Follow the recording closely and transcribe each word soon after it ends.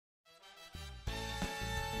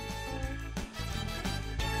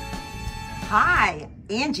Hi,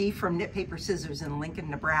 Angie from Knit Paper Scissors in Lincoln,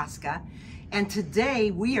 Nebraska. And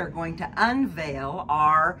today we are going to unveil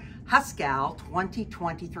our HusKAL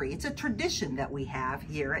 2023. It's a tradition that we have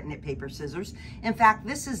here at Knit Paper Scissors. In fact,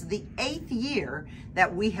 this is the 8th year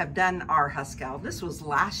that we have done our HusKAL. This was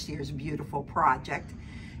last year's beautiful project.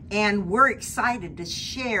 And we're excited to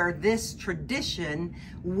share this tradition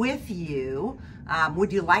with you.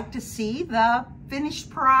 Would you like to see the finished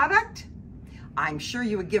product? I'm sure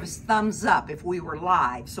you would give us thumbs up if we were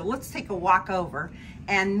live. So let's take a walk over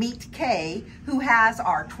and meet Kay, who has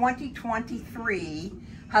our 2023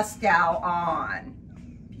 HusKAL on.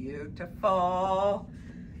 Beautiful,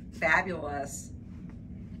 fabulous.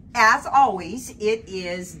 As always, it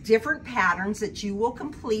is different patterns that you will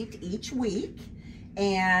complete each week.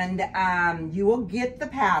 And you will get the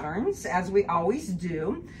patterns as we always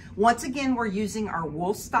do. Once again, we're using our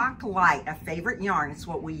Woolstock Light, a favorite yarn. It's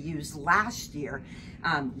what we used last year.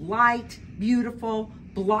 Light, beautiful,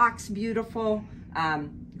 blocks beautiful,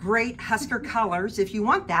 great Husker colors if you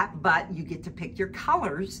want that, but you get to pick your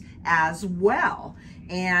colors as well.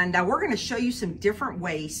 And we're going to show you some different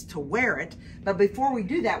ways to wear it. But before we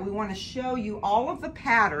do that, we want to show you all of the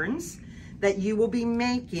patterns that you will be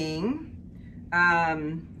making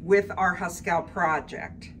with our HusKAL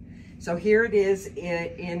project. So here it is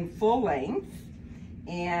in full length,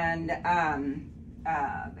 and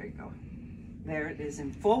there you go. There it is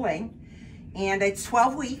in full length, and it's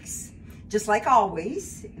 12 weeks, just like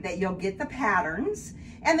always, that you'll get the patterns.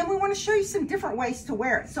 And then we want to show you some different ways to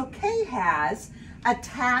wear it. So Kay has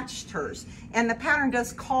attached hers, and the pattern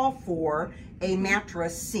does call for a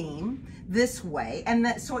mattress seam this way, and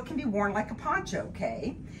so it can be worn like a poncho,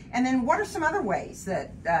 Kay. And then what are some other ways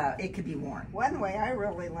that it could be worn? One way I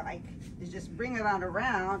really like is just bring it on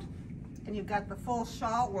around, and you've got the full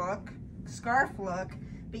shawl look, scarf look,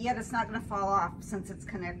 but yet it's not going to fall off since it's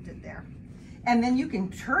connected there. And then you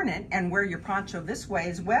can turn it and wear your poncho this way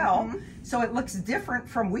as well, so it looks different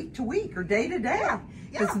from week to week or day to day.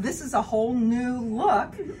 Because this is a whole new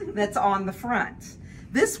look that's on the front.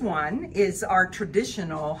 This one is our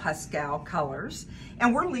traditional HusKAL colors,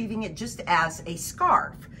 and we're leaving it just as a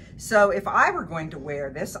scarf. So if I were going to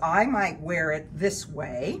wear this, I might wear it this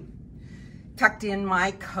way, tucked in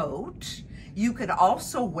my coat. You could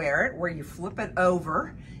also wear it where you flip it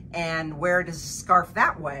over and wear it as a scarf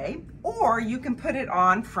that way, or you can put it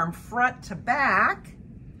on from front to back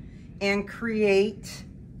and create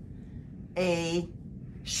a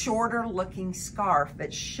shorter looking scarf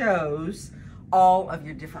that shows all of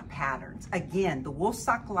your different patterns. Again, the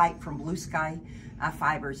Woolstock Light from Blue Sky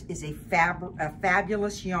Fibers is a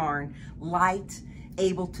fabulous yarn, light,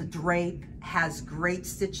 able to drape, has great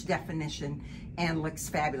stitch definition, and looks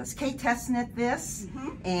fabulous. Kay test knit this,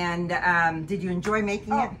 and did you enjoy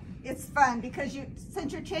making it? It's fun because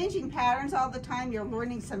since you're changing patterns all the time, you're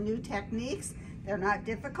learning some new techniques. They're not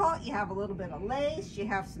difficult. You have a little bit of lace, you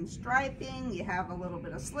have some striping, you have a little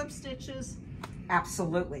bit of slip stitches.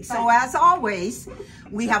 Absolutely. So as always,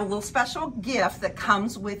 we have a little special gift that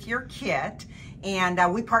comes with your kit,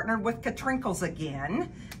 and we partnered with Katrinkles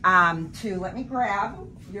again to let me grab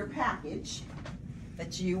your package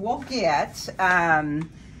that you will get.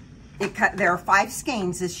 There are 5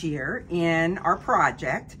 skeins this year in our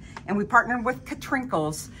project, and we partnered with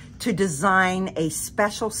Katrinkles to design a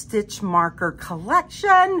special stitch marker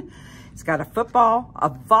collection. It's got a football, a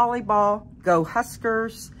volleyball, Go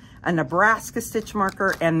Huskers, a Nebraska stitch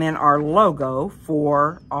marker, and then our logo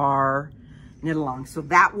for our knit along. So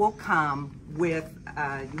that will come with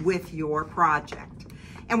your project.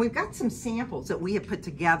 And we've got some samples that we have put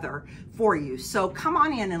together for you. So come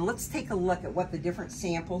on in and let's take a look at what the different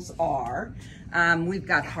samples are. We've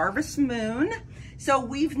got Harvest Moon. So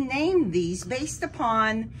we've named these based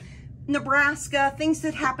upon Nebraska, things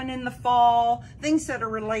that happen in the fall, things that are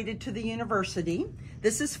related to the university.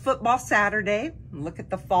 This is Football Saturday. Look at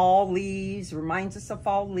the fall leaves, reminds us of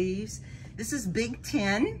fall leaves. This is Big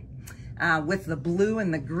Ten with the blue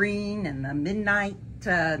and the green and the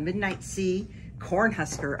midnight sea.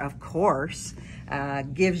 Cornhusker, of course,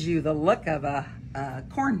 gives you the look of a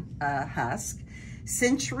corn husk.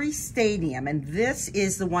 Century Stadium, and this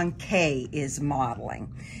is the one Kay is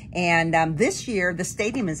modeling. And this year, the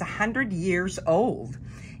stadium is 100 years old.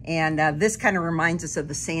 And this kind of reminds us of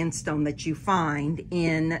the sandstone that you find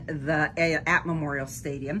at Memorial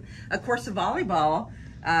Stadium. Of course, the volleyball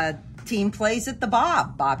team plays at the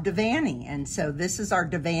Bob Devaney. And so this is our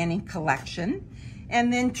Devaney collection.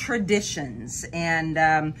 And then traditions,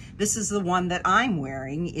 and this is the one that I'm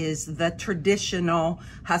wearing, is the traditional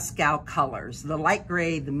HusKAL colors. The light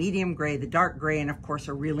gray, the medium gray, the dark gray, and of course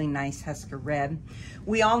a really nice Husker red.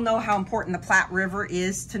 We all know how important the Platte River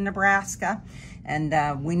is to Nebraska,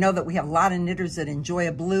 and we know that we have a lot of knitters that enjoy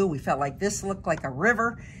a blue. We felt like this looked like a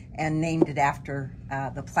river and named it after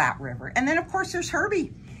the Platte River. And then of course there's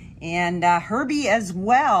Herbie, and Herbie as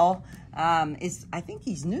well. I think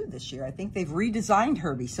he's new this year. I think they've redesigned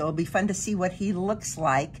Herbie, so it'll be fun to see what he looks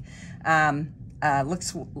like as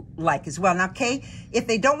well. Now, Kay, if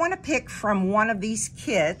they don't want to pick from one of these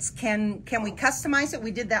kits, can we customize it?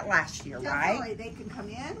 We did that last year, right? Definitely. They can come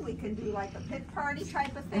in. We can do like a pick party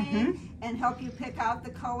type of thing and help you pick out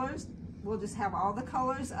the colors. We'll just have all the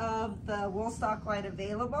colors of the wool stock light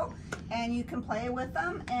available, and you can play with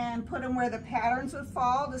them and put them where the patterns would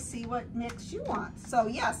fall to see what mix you want. So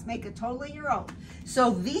yes, make it totally your own.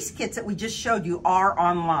 So these kits that we just showed you are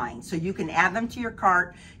online, so you can add them to your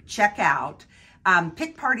cart, check out.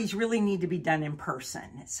 Pick parties really need to be done in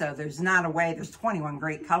person. So there's not a way, there's 21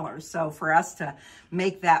 great colors. So for us to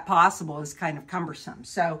make that possible is kind of cumbersome.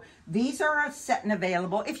 So these are set and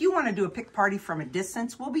available. If you want to do a pick party from a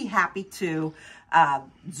distance, we'll be happy to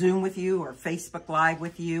Zoom with you or Facebook Live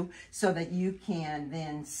with you so that you can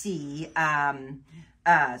then see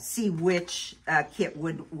which kit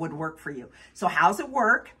would work for you. So how's it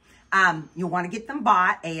work? You'll want to get them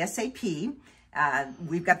bought ASAP.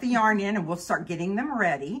 We've got the yarn in and we'll start getting them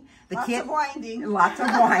ready. Lots of winding. Lots of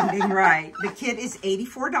winding, right. The kit is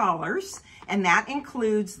 $84 and that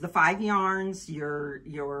includes the 5 yarns,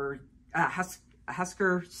 your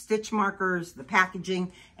Husker stitch markers, the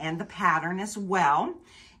packaging, and the pattern as well.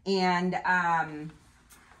 And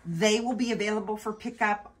they will be available for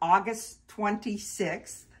pickup August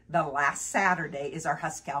 26th. The last Saturday is our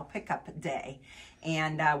HusKAL pickup day.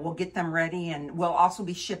 And we'll get them ready, and we'll also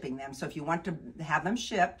be shipping them. So if you want to have them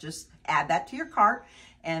shipped, just add that to your cart,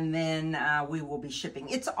 and then we will be shipping.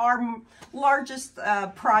 It's our largest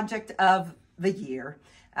project of the year.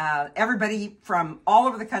 Everybody from all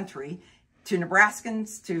over the country, to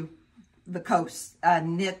Nebraskans, to the coast,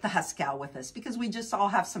 knit the HusKAL with us, because we just all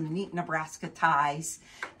have some neat Nebraska ties.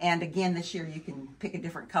 And again, this year you can pick a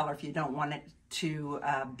different color if you don't want it to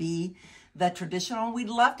be the traditional. We'd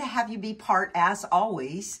love to have you be part, as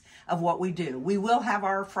always, of what we do. We will have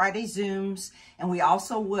our Friday Zooms, and we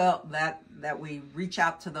also will, that we reach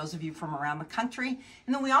out to those of you from around the country.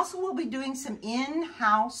 And then we also will be doing some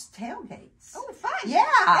in-house tailgates. Oh, fun.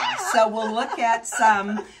 Yeah. So we'll look at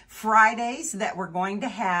some Fridays that we're going to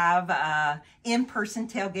have in-person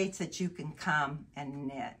tailgates that you can come and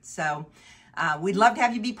knit. So we'd love to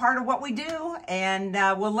have you be part of what we do, and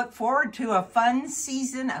we'll look forward to a fun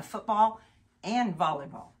season of football and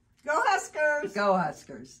volleyball. Go Huskers! Go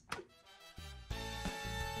Huskers!